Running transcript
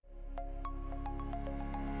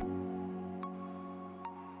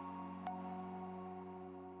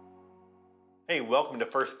Hey, welcome to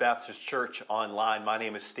First Baptist Church Online. My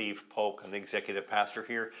name is Steve Polk. I'm the executive pastor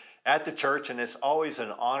here at the church, and it's always an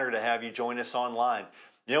honor to have you join us online.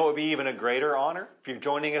 You know, it would be even a greater honor if you're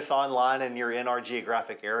joining us online and you're in our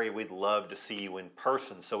geographic area. We'd love to see you in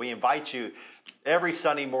person. So we invite you every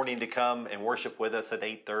Sunday morning to come and worship with us at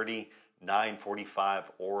 8:30, 9:45,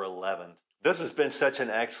 or 11. This has been such an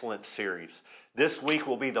excellent series. This week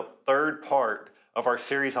will be the third part of our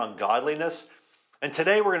series on godliness. And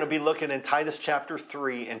today we're going to be looking in Titus chapter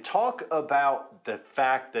 3 and talk about the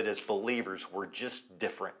fact that as believers, we're just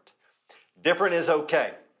different. Different is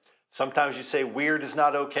okay. Sometimes you say weird is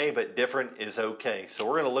not okay, but different is okay. So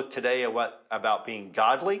we're going to look today at about being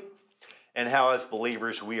godly and how as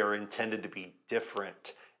believers we are intended to be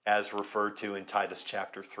different as referred to in Titus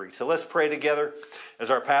chapter 3. So let's pray together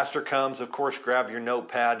as our pastor comes. Of course, grab your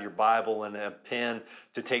notepad, your Bible, and a pen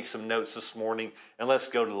to take some notes this morning. And let's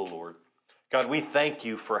go to the Lord. God, we thank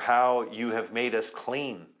you for how you have made us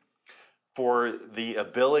clean, for the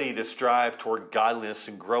ability to strive toward godliness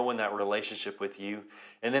and grow in that relationship with you.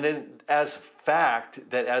 And then as fact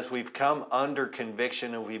that as we've come under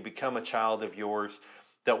conviction and we become a child of yours,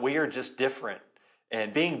 that we are just different.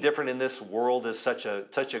 And being different in this world is such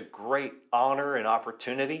a great honor and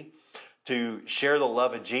opportunity to share the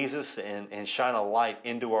love of Jesus and shine a light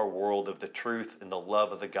into our world of the truth and the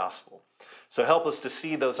love of the gospel. So help us to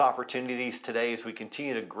see those opportunities today as we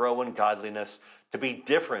continue to grow in godliness, to be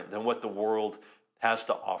different than what the world has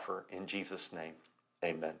to offer. In Jesus' name,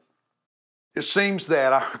 amen. It seems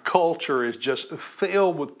that our culture is just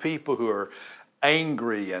filled with people who are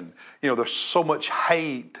angry, and there's so much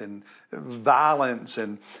hate and violence,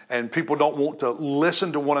 and people don't want to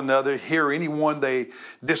listen to one another, hear anyone they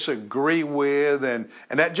disagree with, and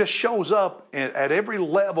that just shows up at every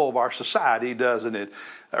level of our society, doesn't it?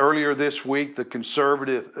 Earlier this week, the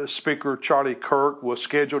conservative speaker Charlie Kirk was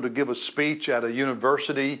scheduled to give a speech at a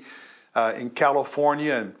university in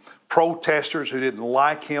California, and protesters who didn't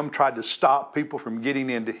like him tried to stop people from getting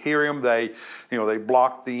in to hear him. They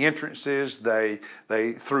blocked the entrances. They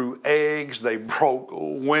threw eggs. They broke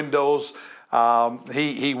windows.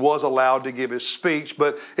 He was allowed to give his speech,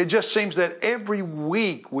 but it just seems that every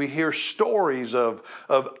week we hear stories of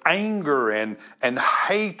anger and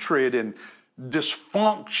hatred and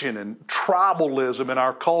dysfunction and tribalism in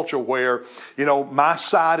our culture, where my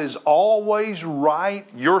side is always right,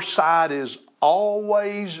 your side is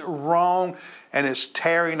always wrong, and it's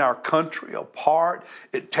tearing our country apart.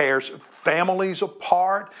 It tears families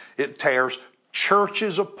apart. It tears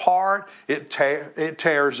churches apart. It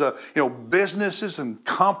tears businesses and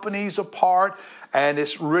companies apart, and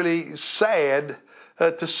it's really sad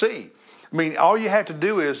to see. I mean, all you have to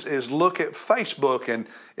do is look at Facebook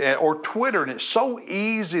or Twitter, and it's so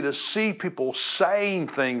easy to see people saying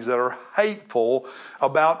things that are hateful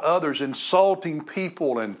about others, insulting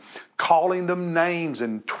people and calling them names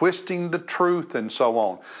and twisting the truth and so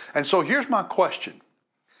on. And so here's my question.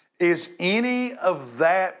 Is any of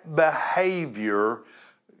that behavior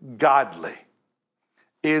godly?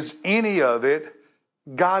 Is any of it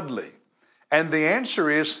godly? And the answer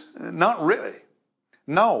is not really.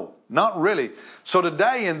 No, not really. So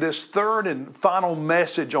today, in this third and final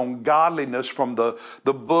message on godliness from the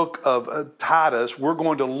book of Titus, we're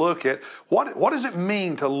going to look at what does it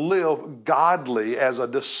mean to live godly as a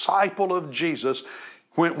disciple of Jesus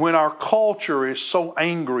when our culture is so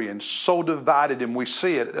angry and so divided, and we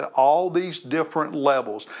see it at all these different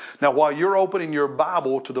levels. Now, while you're opening your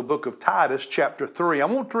Bible to the book of Titus, chapter 3, I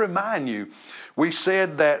want to remind you, we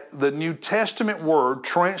said that the New Testament word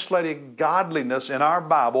translated godliness in our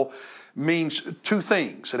Bible means two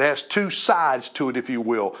things. It has two sides to it, if you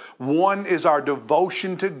will. One is our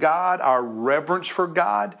devotion to God, our reverence for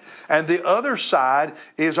God. And the other side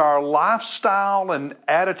is our lifestyle and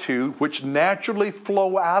attitude, which naturally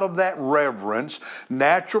flow out of that reverence,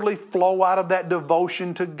 naturally flow out of that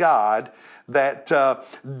devotion to God, that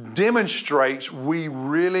demonstrates we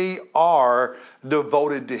really are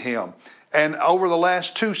devoted to Him. And over the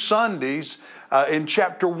last two Sundays, in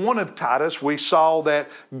chapter 1 of Titus, we saw that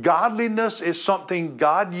godliness is something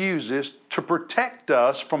God uses to protect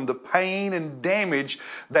us from the pain and damage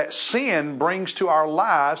that sin brings to our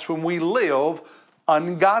lives when we live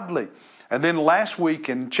ungodly. And then last week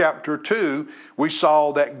in chapter 2, we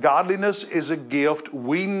saw that godliness is a gift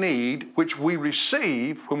we need, which we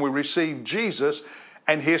receive when we receive Jesus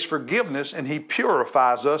and His forgiveness, and He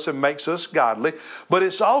purifies us and makes us godly. But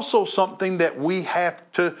it's also something that we have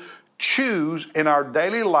to choose in our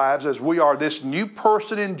daily lives as we are this new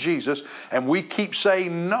person in Jesus, and we keep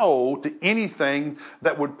saying no to anything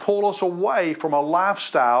that would pull us away from a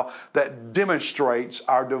lifestyle that demonstrates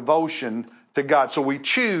our devotion to God. So we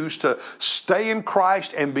choose to stay in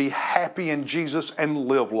Christ and be happy in Jesus and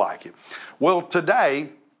live like it. Well, today,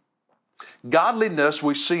 godliness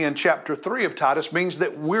we see in chapter 3 of Titus means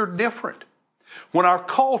that we're different. When our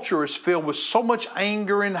culture is filled with so much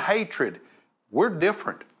anger and hatred, we're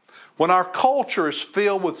different. When our culture is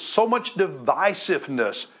filled with so much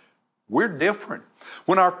divisiveness, we're different.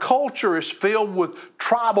 When our culture is filled with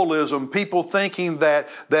tribalism, people thinking that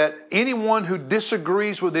anyone who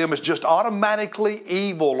disagrees with them is just automatically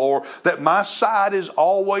evil, or that my side is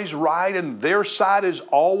always right and their side is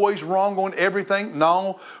always wrong on everything.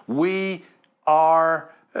 No, we are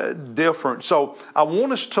different. So I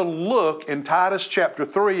want us to look in Titus chapter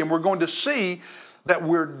 3, and we're going to see that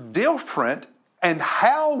we're different and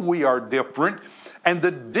how we are different. And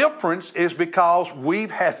the difference is because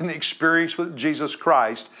we've had an experience with Jesus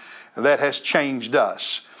Christ that has changed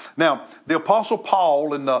us. Now, the Apostle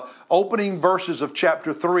Paul in the opening verses of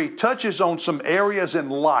chapter 3 touches on some areas in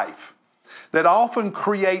life that often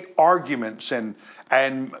create arguments and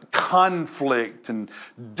conflict and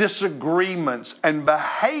disagreements and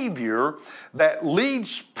behavior that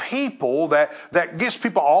leads people, that gets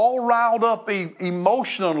people all riled up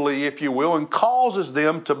emotionally, if you will, and causes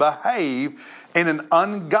them to behave in an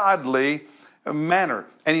ungodly manner.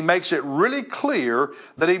 And he makes it really clear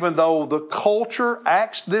that even though the culture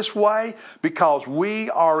acts this way, because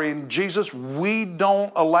we are in Jesus, we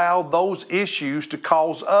don't allow those issues to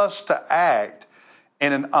cause us to act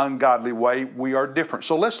in an ungodly way. We are different.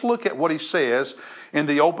 So let's look at what he says in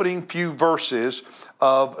the opening few verses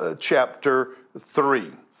of chapter 3.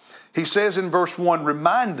 He says in verse 1,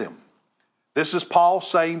 remind them. This is Paul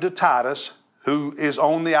saying to Titus, who is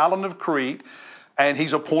on the island of Crete, and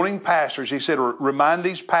he's appointing pastors. He said, remind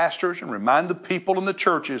these pastors and remind the people in the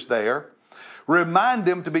churches there. Remind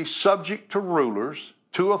them to be subject to rulers,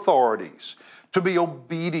 to authorities, to be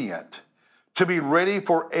obedient, to be ready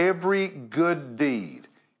for every good deed.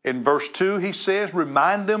 In verse 2, he says,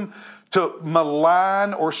 remind them to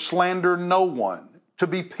malign or slander no one, to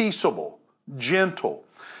be peaceable, gentle,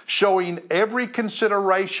 showing every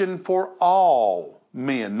consideration for all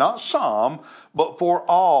men, not some, but for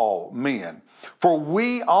all men. For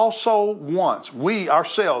we also we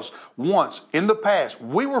ourselves once in the past,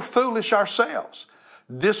 we were foolish ourselves,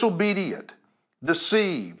 disobedient,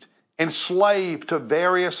 deceived, enslaved to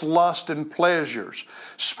various lusts and pleasures,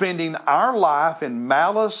 spending our life in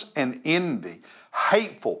malice and envy,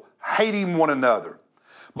 hateful, hating one another.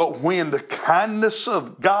 But when the kindness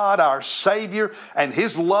of God, our Savior, and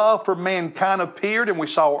His love for mankind appeared, and we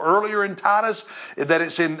saw earlier in Titus that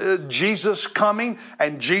it's in Jesus coming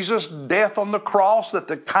and Jesus' death on the cross that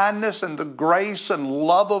the kindness and the grace and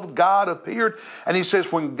love of God appeared. And he says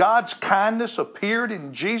when God's kindness appeared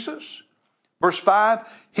in Jesus, verse 5,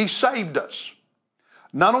 He saved us.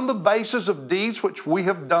 Not on the basis of deeds which we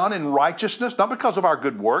have done in righteousness, not because of our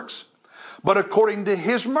good works, but according to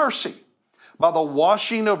His mercy, by the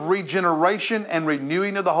washing of regeneration and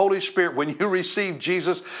renewing of the Holy Spirit. When you receive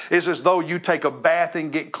Jesus, it's as though you take a bath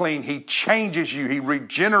and get clean. He changes you. He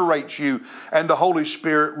regenerates you. And the Holy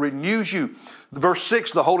Spirit renews you. Verse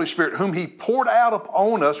 6, the Holy Spirit, whom He poured out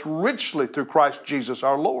upon us richly through Christ Jesus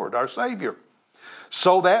our Lord, our Savior.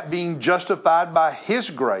 So that being justified by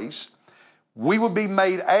His grace, we would be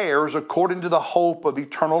made heirs according to the hope of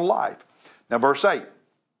eternal life. Now verse 8.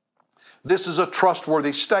 This is a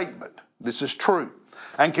trustworthy statement. This is true.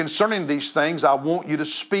 And concerning these things, I want you to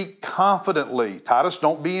speak confidently. Titus,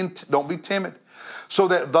 don't be timid. So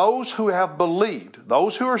that those who have believed,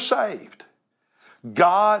 those who are saved,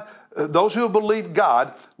 those who have believed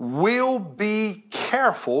God will be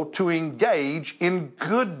careful to engage in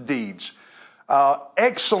good deeds,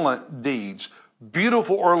 excellent deeds,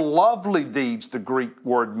 beautiful or lovely deeds, the Greek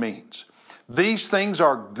word means. These things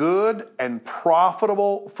are good and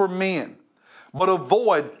profitable for men. But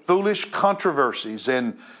avoid foolish controversies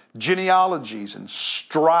and genealogies and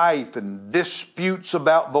strife and disputes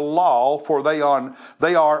about the law, for they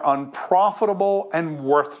are unprofitable and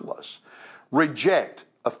worthless. Reject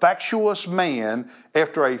a factious man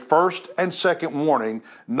after a first and second warning,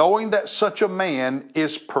 knowing that such a man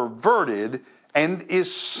is perverted and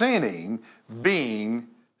is sinning, being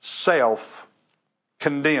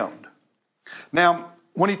self-condemned. Now,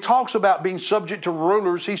 when he talks about being subject to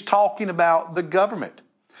rulers, he's talking about the government.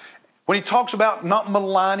 When he talks about not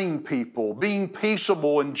maligning people, being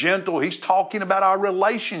peaceable and gentle, he's talking about our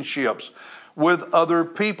relationships with other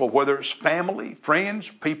people, whether it's family,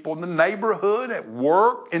 friends, people in the neighborhood, at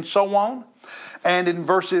work, and so on. And in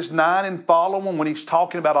verses 9 and following, when he's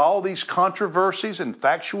talking about all these controversies and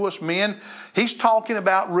factious men, he's talking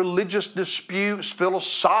about religious disputes,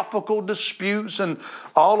 philosophical disputes, and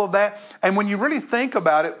all of that. And when you really think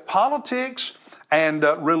about it, politics and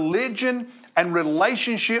religion and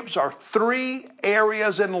relationships are three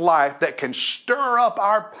areas in life that can stir up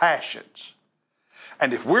our passions.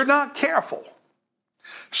 And if we're not careful,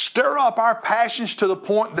 stir up our passions to the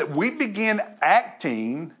point that we begin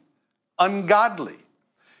acting ungodly.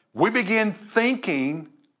 We begin thinking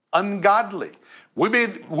ungodly. We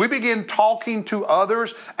begin talking to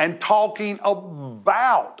others and talking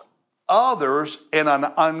about others in an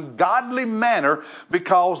ungodly manner,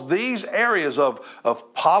 because these areas of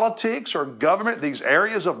politics or government, these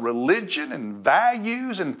areas of religion and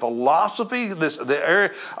values and philosophy, the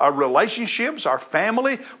area of relationships, our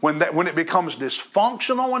family, when it becomes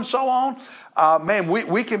dysfunctional and so on,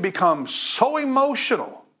 we can become so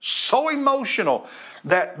emotional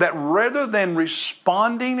that rather than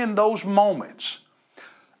responding in those moments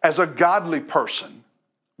as a godly person,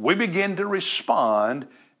 we begin to respond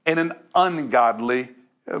in an ungodly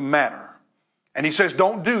manner. And he says,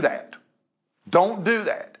 don't do that. Don't do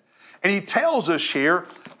that. And he tells us here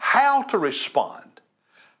how to respond,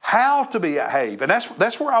 how to behave. And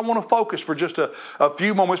that's where I want to focus for just a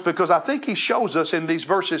few moments, because I think he shows us in these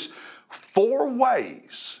verses four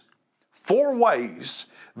ways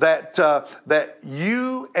that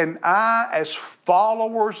you and I, as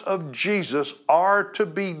followers of Jesus, are to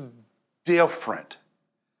be different.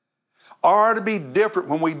 Are to be different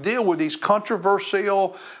when we deal with these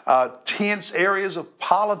controversial, tense areas of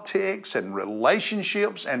politics and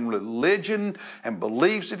relationships and religion and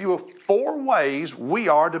beliefs, if you will. Four ways we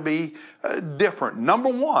are to be different. Number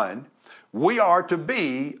one, we are to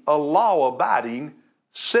be a law-abiding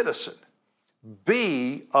citizen.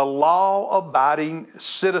 Be a law-abiding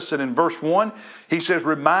citizen. In verse 1, he says,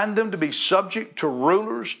 remind them to be subject to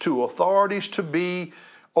rulers, to authorities, to be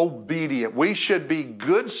obedient. We should be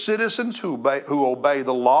good citizens who obey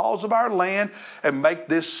the laws of our land and make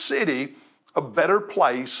this city a better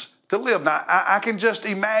place to live. Now, I can just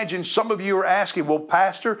imagine some of you are asking, well,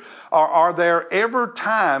 Pastor, are there ever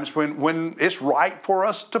times when it's right for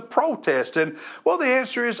us to protest? And, well, the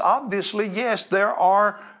answer is obviously yes, there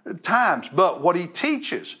are times. But what he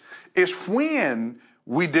teaches is when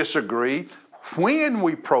we disagree, when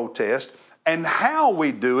we protest, and how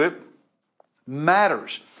we do it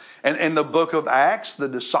matters. And in the book of Acts, the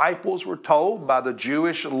disciples were told by the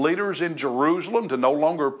Jewish leaders in Jerusalem to no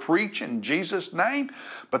longer preach in Jesus' name.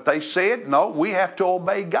 But they said, no, we have to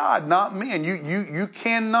obey God, not men. You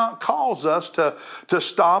cannot cause us to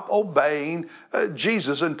stop obeying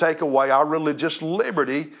Jesus and take away our religious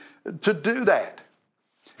liberty to do that.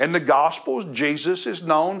 In the Gospels, Jesus is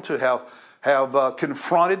known to have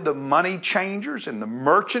confronted the money changers and the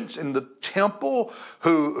merchants in the temple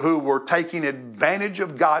who were taking advantage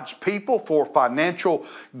of God's people for financial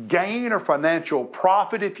gain or financial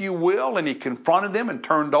profit, if you will. And he confronted them and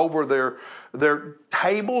turned over their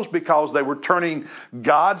tables because they were turning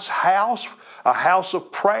God's house, a house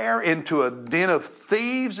of prayer, into a den of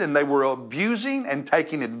thieves, and they were abusing and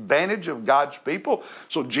taking advantage of God's people.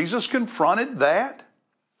 So Jesus confronted that.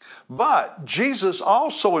 But Jesus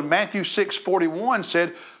also in Matthew 6:41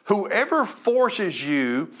 said, whoever forces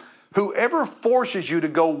you to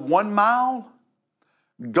go 1 mile,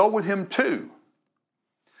 go with him 2.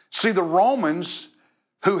 See, the Romans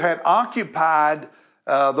who had occupied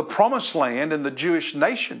the promised land and the Jewish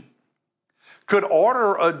nation could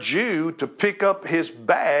order a Jew to pick up his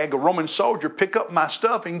bag, a Roman soldier, pick up my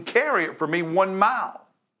stuff and carry it for me 1 mile.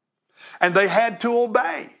 And they had to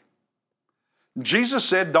obey. Jesus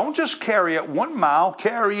said, don't just carry it 1 mile,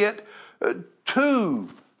 carry it 2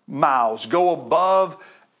 miles. Go above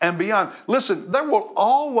and beyond. Listen, there will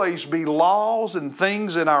always be laws and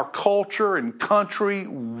things in our culture and country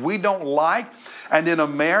we don't like. And in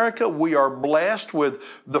America, we are blessed with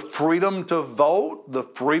the freedom to vote, the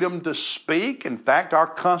freedom to speak. In fact, our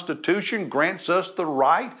Constitution grants us the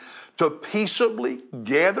right to peaceably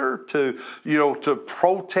gather, to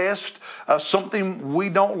protest something we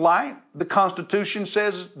don't like. The Constitution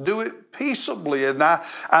says do it peaceably. And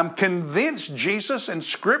I'm convinced Jesus and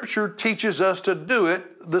Scripture teaches us to do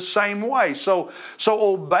it the same way. So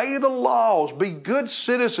obey the laws, be good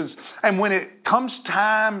citizens. And when it comes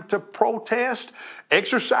time to protest,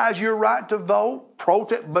 exercise your right to vote,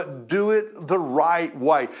 protest, but do it the right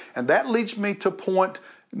way. And that leads me to point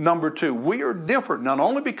Number two, we are different, not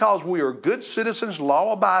only because we are good citizens,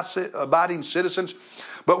 law-abiding citizens,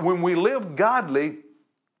 but when we live godly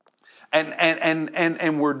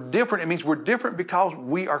and we're different, it means we're different because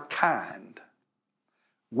we are kind.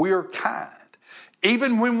 We are kind.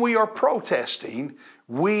 Even when we are protesting,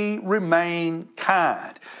 we remain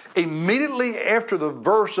kind. Immediately after the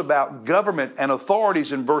verse about government and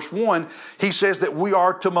authorities in verse 1, he says that we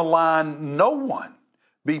are to malign no one.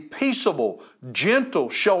 Be peaceable,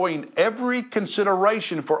 gentle, showing every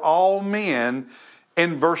consideration for all men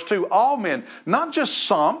in verse 2. All men, not just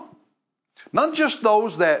some, not just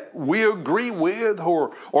those that we agree with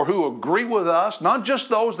or who agree with us, not just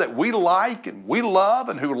those that we like and we love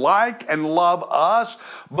and who like and love us,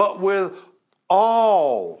 but with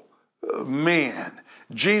all men.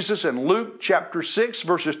 Jesus in Luke chapter 6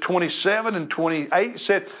 verses 27 and 28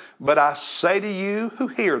 said, "But I say to you who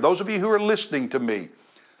hear," those of you who are listening to me,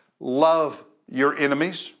 "love your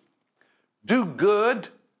enemies, do good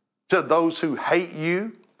to those who hate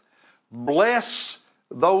you, bless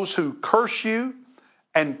those who curse you,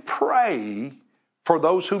 and pray for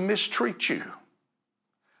those who mistreat you."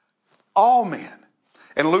 All men.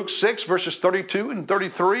 In Luke 6 verses 32 and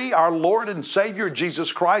 33, our Lord and Savior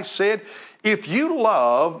Jesus Christ said, "If you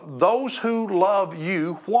love those who love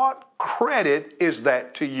you, what credit is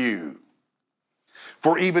that to you?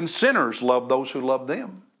 For even sinners love those who love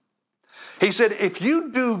them." He said, "If you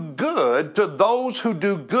do good to those who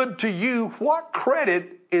do good to you, what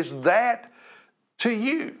credit is that to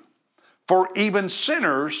you? For even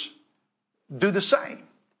sinners do the same."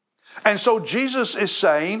 And so Jesus is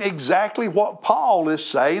saying exactly what Paul is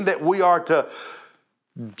saying, that we are to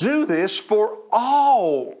do this for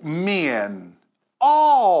all men,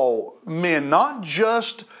 not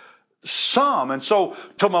just some. And so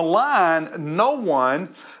to malign no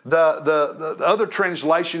one, the other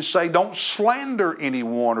translations say don't slander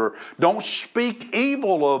anyone or don't speak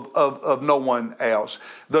evil of no one else.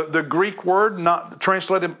 The Greek word not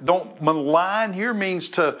translated don't malign here means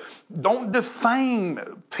to don't defame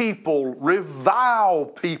people, revile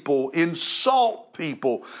people, insult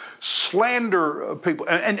people, slander people.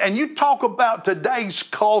 And you talk about today's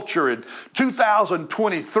culture in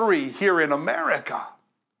 2023 here in America.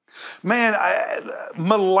 Man,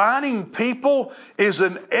 maligning people is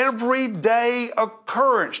an everyday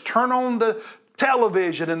occurrence. Turn on the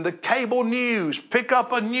television and the cable news, pick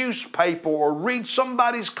up a newspaper or read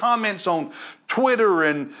somebody's comments on Twitter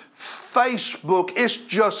and Facebook. It's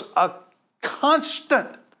just a constant.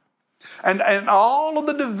 And all of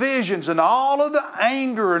the divisions and all of the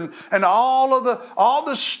anger and all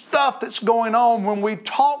the stuff that's going on when we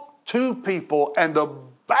talk to people and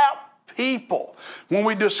about people, when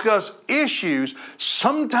we discuss issues,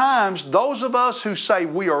 sometimes those of us who say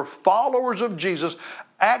we are followers of Jesus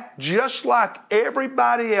act just like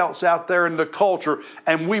everybody else out there in the culture,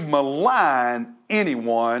 and we malign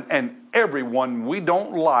anyone and everyone we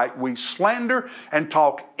don't like. We slander and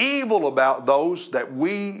talk evil about those that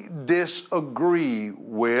we disagree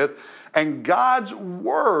with. And God's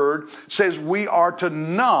Word says we are to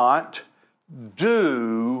not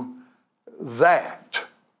do that.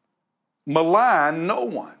 Malign no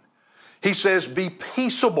one. He says, be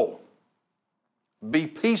peaceable. Be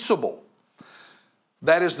peaceable.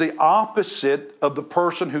 That is the opposite of the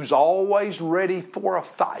person who's always ready for a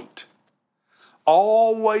fight.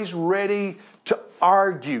 Always ready to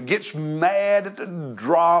argue. Gets mad at the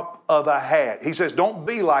drop of a hat. He says, don't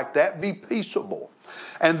be like that. Be peaceable.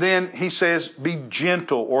 And then he says, be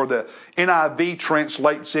gentle, or the NIV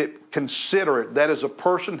translates it, considerate. That is a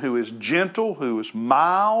person who is gentle, who is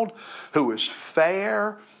mild, who is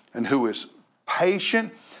fair, and who is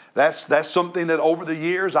patient. That's something that over the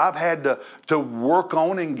years I've had to work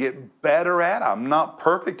on and get better at. I'm not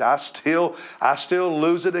perfect. I still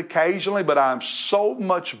lose it occasionally, but I'm so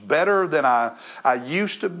much better than I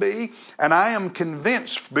used to be. And I am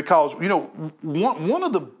convinced, because, one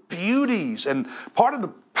of the beauties and part of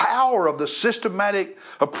the power of the systematic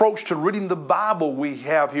approach to reading the Bible we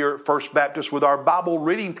have here at First Baptist with our Bible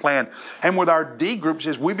reading plan and with our D groups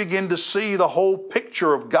is we begin to see the whole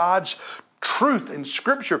picture of God's truth in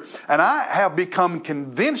Scripture. And I have become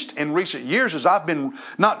convinced in recent years, as I've been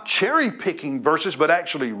not cherry picking verses, but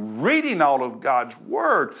actually reading all of God's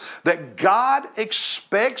Word, that God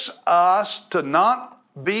expects us to not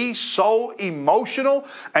be so emotional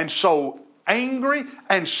and so angry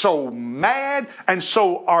and so mad and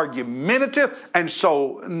so argumentative and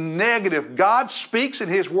so negative. God speaks in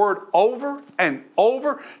His Word over and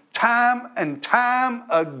over, time and time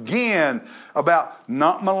again, about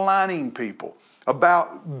not maligning people,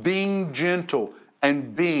 about being gentle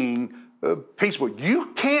and being peaceable. You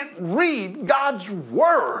can't read God's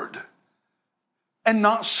Word and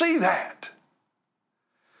not see that.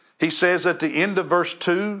 He says at the end of verse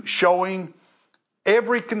 2, showing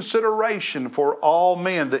every consideration for all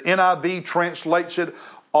men. The NIV translates it,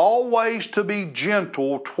 always to be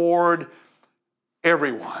gentle toward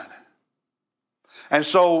everyone. And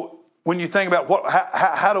so when you think about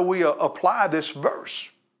how do we apply this verse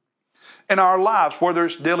in our lives, whether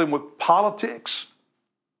it's dealing with politics,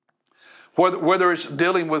 whether it's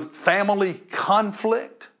dealing with family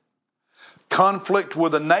conflict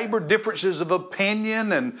with a neighbor, differences of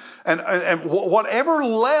opinion, and whatever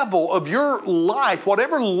level of your life,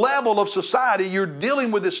 whatever level of society you're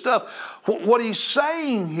dealing with this stuff, what he's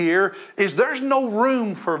saying here is there's no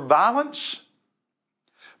room for violence.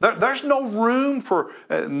 There's no room for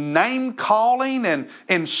name calling and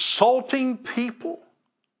insulting people.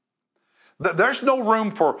 There's no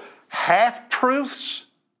room for half-truths,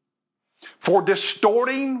 for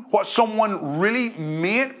distorting what someone really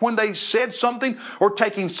meant when they said something, or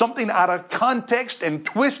taking something out of context and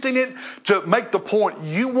twisting it to make the point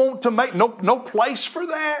you want to make. No place for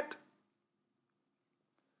that.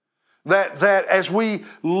 That as we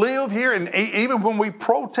live here, and even when we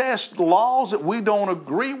protest laws that we don't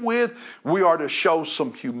agree with, we are to show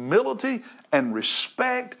some humility and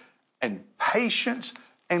respect and patience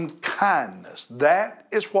and kindness. That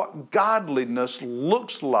is what godliness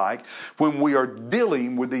looks like when we are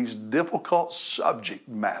dealing with these difficult subject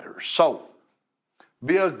matters. So,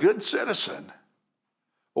 be a good citizen.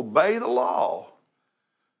 Obey the law.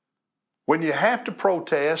 When you have to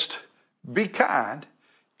protest, be kind.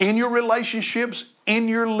 In your relationships, in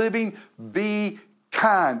your living, be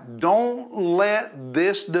kind. Don't let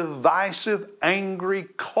this divisive, angry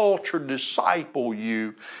culture disciple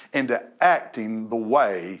you into acting the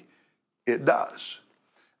way it does.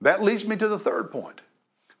 That leads me to the third point.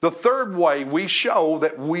 The third way we show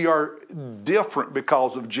that we are different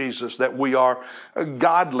because of Jesus, that we are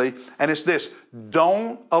godly, and it's this: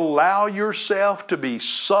 don't allow yourself to be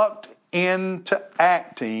sucked into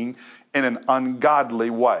acting in an ungodly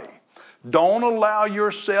way. Don't allow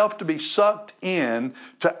yourself to be sucked in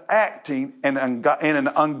to acting in an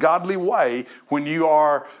ungodly way when you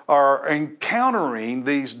are encountering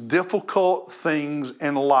these difficult things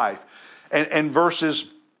in life. And verses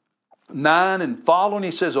 9 and following,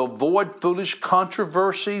 he says, avoid foolish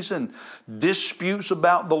controversies and disputes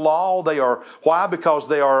about the law. Why? Because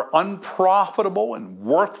they are unprofitable and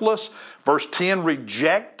worthless. Verse 10,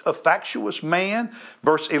 reject a factious man.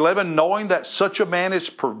 Verse 11, knowing that such a man is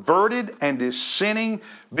perverted and is sinning,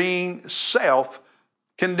 being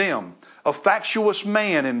self-condemned. A factious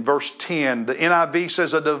man in verse 10, the NIV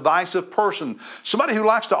says a divisive person. Somebody who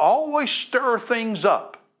likes to always stir things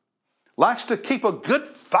up. Likes to keep a good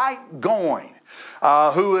fight going,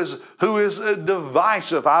 who is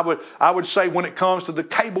divisive. I would say when it comes to the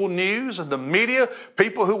cable news and the media,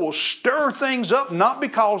 people who will stir things up not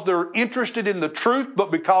because they're interested in the truth,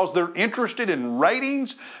 but because they're interested in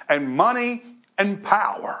ratings and money and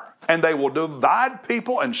power. And they will divide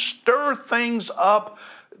people and stir things up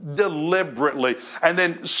deliberately. And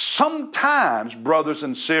then sometimes, brothers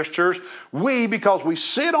and sisters, because we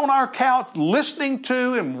sit on our couch listening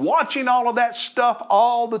to and watching all of that stuff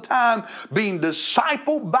all the time, being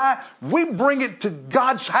discipled by, we bring it to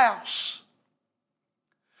God's house.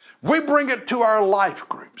 We bring it to our life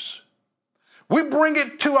groups. We bring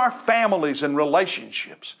it to our families and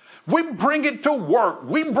relationships. We bring it to work.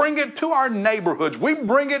 We bring it to our neighborhoods. We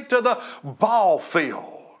bring it to the ball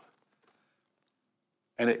field.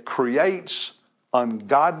 And it creates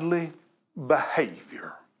ungodly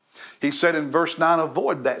behavior. He said in verse 9,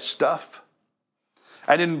 avoid that stuff.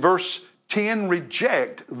 And in verse 10,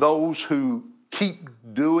 reject those who keep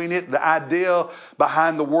doing it. The idea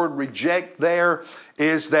behind the word reject there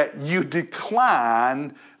is that you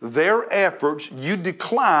decline their efforts, you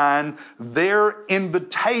decline their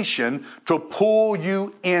invitation to pull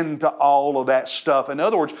you into all of that stuff. In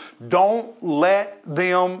other words, don't let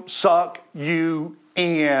them suck you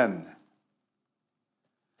in.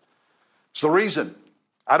 It's the reason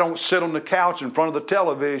I don't sit on the couch in front of the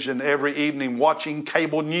television every evening watching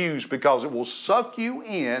cable news, because it will suck you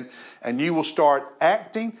in and you will start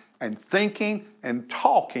acting and thinking and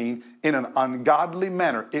talking in an ungodly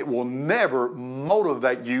manner. It will never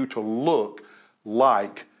motivate you to look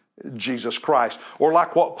like Jesus Christ. Or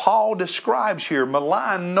like what Paul describes here,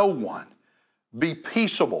 malign no one. Be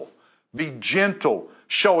peaceable. Be gentle,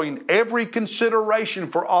 showing every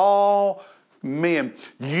consideration for all men.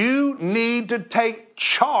 You need to take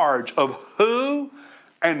charge of who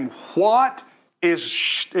and what is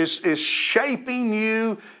shaping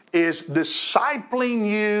you, is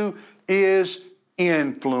discipling you is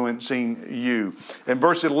influencing you. In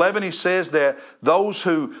verse 11, he says that those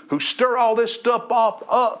who stir all this stuff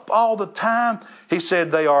up all the time, he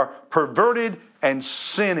said they are perverted and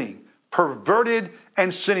sinning. Perverted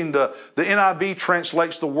and sinning. The NIV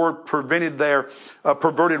translates the word perverted there,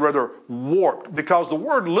 warped, because the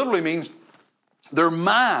word literally means their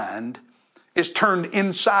mind is turned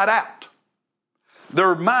inside out.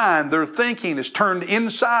 Their mind, their thinking is turned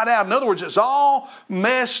inside out. In other words, it's all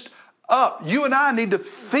messed up. You and I need to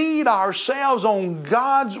feed ourselves on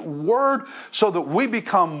God's Word so that we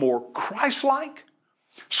become more Christ-like.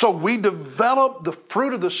 So we develop the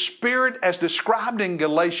fruit of the Spirit as described in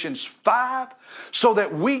Galatians 5, so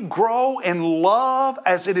that we grow in love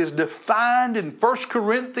as it is defined in 1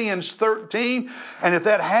 Corinthians 13. And if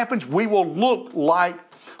that happens, we will look like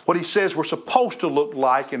what he says we're supposed to look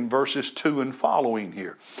like in verses 2 and following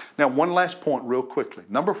here. Now, one last point real quickly.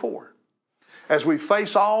 Number 4. As we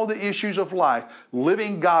face all the issues of life,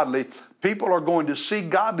 living godly, people are going to see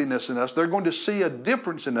godliness in us. They're going to see a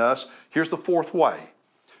difference in us. Here's the 4th way.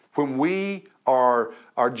 When we are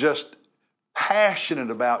just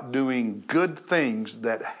passionate about doing good things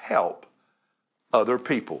that help other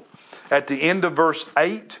people. At the end of verse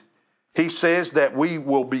 8, he says that we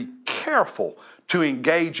will be careful to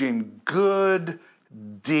engage in good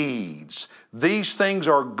deeds. These things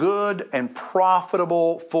are good and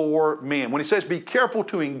profitable for men. When he says be careful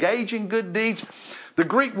to engage in good deeds, the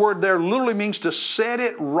Greek word there literally means to set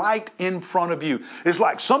it right in front of you. It's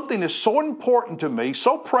like something is so important to me,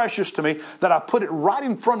 so precious to me, that I put it right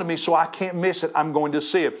in front of me so I can't miss it. I'm going to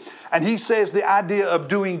see it. And he says the idea of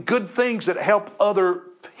doing good things that help other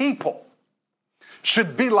people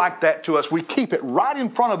should be like that to us. We keep it right in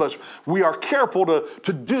front of us. We are careful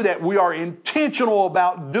to do that. We are intentional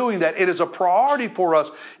about doing that. It is a priority for us.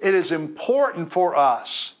 It is important for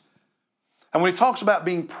us. And when he talks about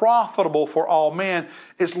being profitable for all men,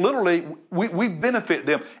 it's literally, we benefit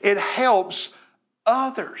them. It helps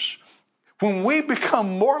others. When we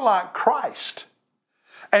become more like Christ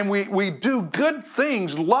and we do good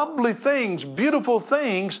things, lovely things, beautiful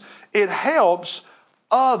things, it helps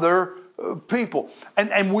other people.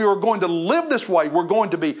 And we are going to live this way. We're going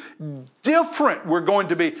to be different. We're going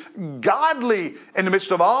to be godly in the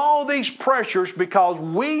midst of all these pressures because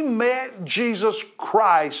we met Jesus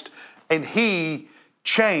Christ and He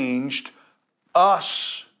changed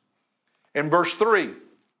us. In verse 3,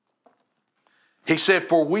 he said,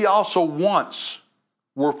 for we also once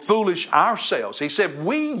were foolish ourselves. He said,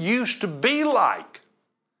 we used to be like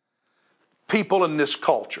people in this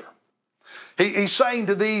culture. He's saying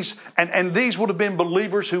to these, and these would have been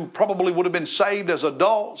believers who probably would have been saved as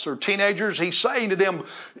adults or teenagers. He's saying to them,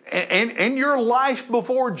 in your life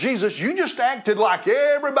before Jesus, you just acted like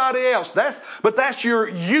everybody else. But that's your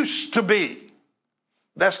used to be.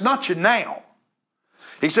 That's not you now.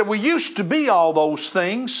 He said, we used to be all those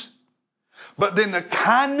things, but then the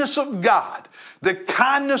kindness of God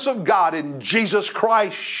in Jesus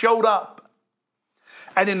Christ showed up.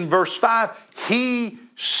 And in verse 5, He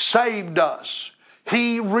saved us.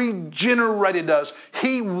 He regenerated us.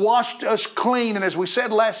 He washed us clean. And as we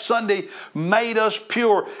said last Sunday, made us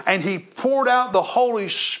pure. And He poured out the Holy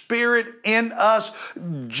Spirit in us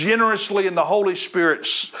generously. And the Holy Spirit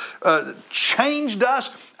changed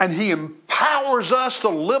us. And He empowers us to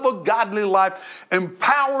live a godly life.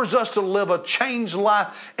 Empowers us to live a changed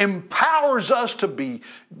life. Empowers us to be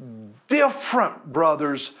different,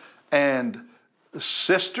 brothers and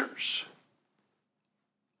sisters.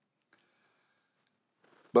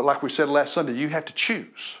 But like we said last Sunday, you have to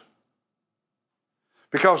choose.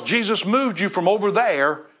 Because Jesus moved you from over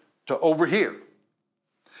there to over here.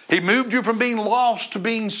 He moved you from being lost to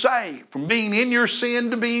being saved, from being in your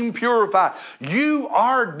sin to being purified. You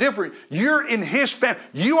are different. You're in His family.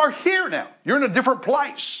 You are here now. You're in a different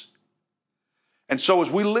place. And so as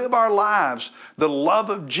we live our lives, the love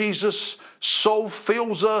of Jesus so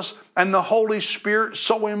fills us and the Holy Spirit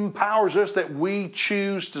so empowers us that we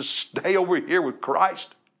choose to stay over here with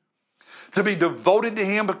Christ. To be devoted to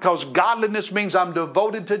Him, because godliness means I'm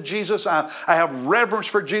devoted to Jesus. I have reverence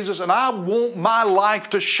for Jesus, and I want my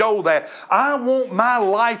life to show that. I want my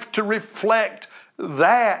life to reflect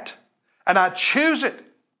that. And I choose it.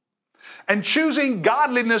 And choosing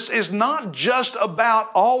godliness is not just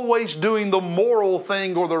about always doing the moral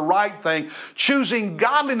thing or the right thing. Choosing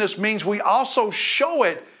godliness means we also show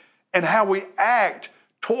it in how we act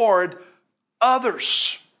toward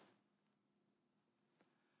others.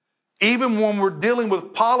 Even when we're dealing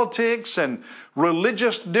with politics and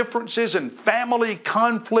religious differences and family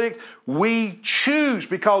conflict, we choose,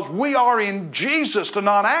 because we are in Jesus, to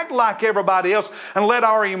not act like everybody else and let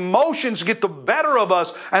our emotions get the better of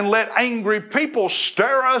us and let angry people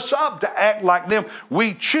stir us up to act like them.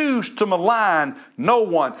 We choose to malign no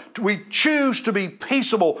one. We choose to be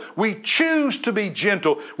peaceable. We choose to be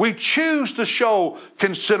gentle. We choose to show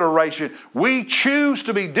consideration. We choose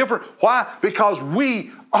to be different. Why? Because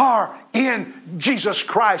we are in Jesus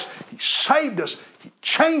Christ. He saved us. He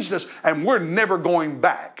changed us. And we're never going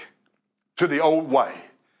back to the old way.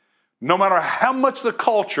 No matter how much the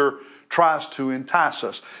culture tries to entice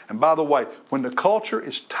us. And by the way, when the culture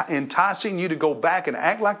is enticing you to go back and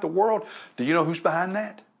act like the world, do you know who's behind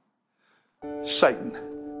that? Satan,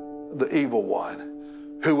 the evil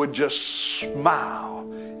one, who would just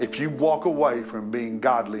smile if you walk away from being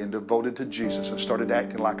godly and devoted to Jesus and started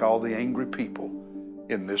acting like all the angry people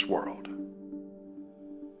in this world.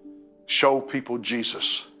 Show people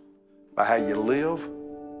Jesus by how you live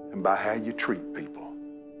and by how you treat people.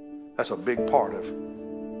 That's a big part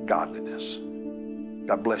of godliness.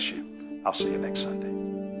 God bless you. I'll see you next Sunday.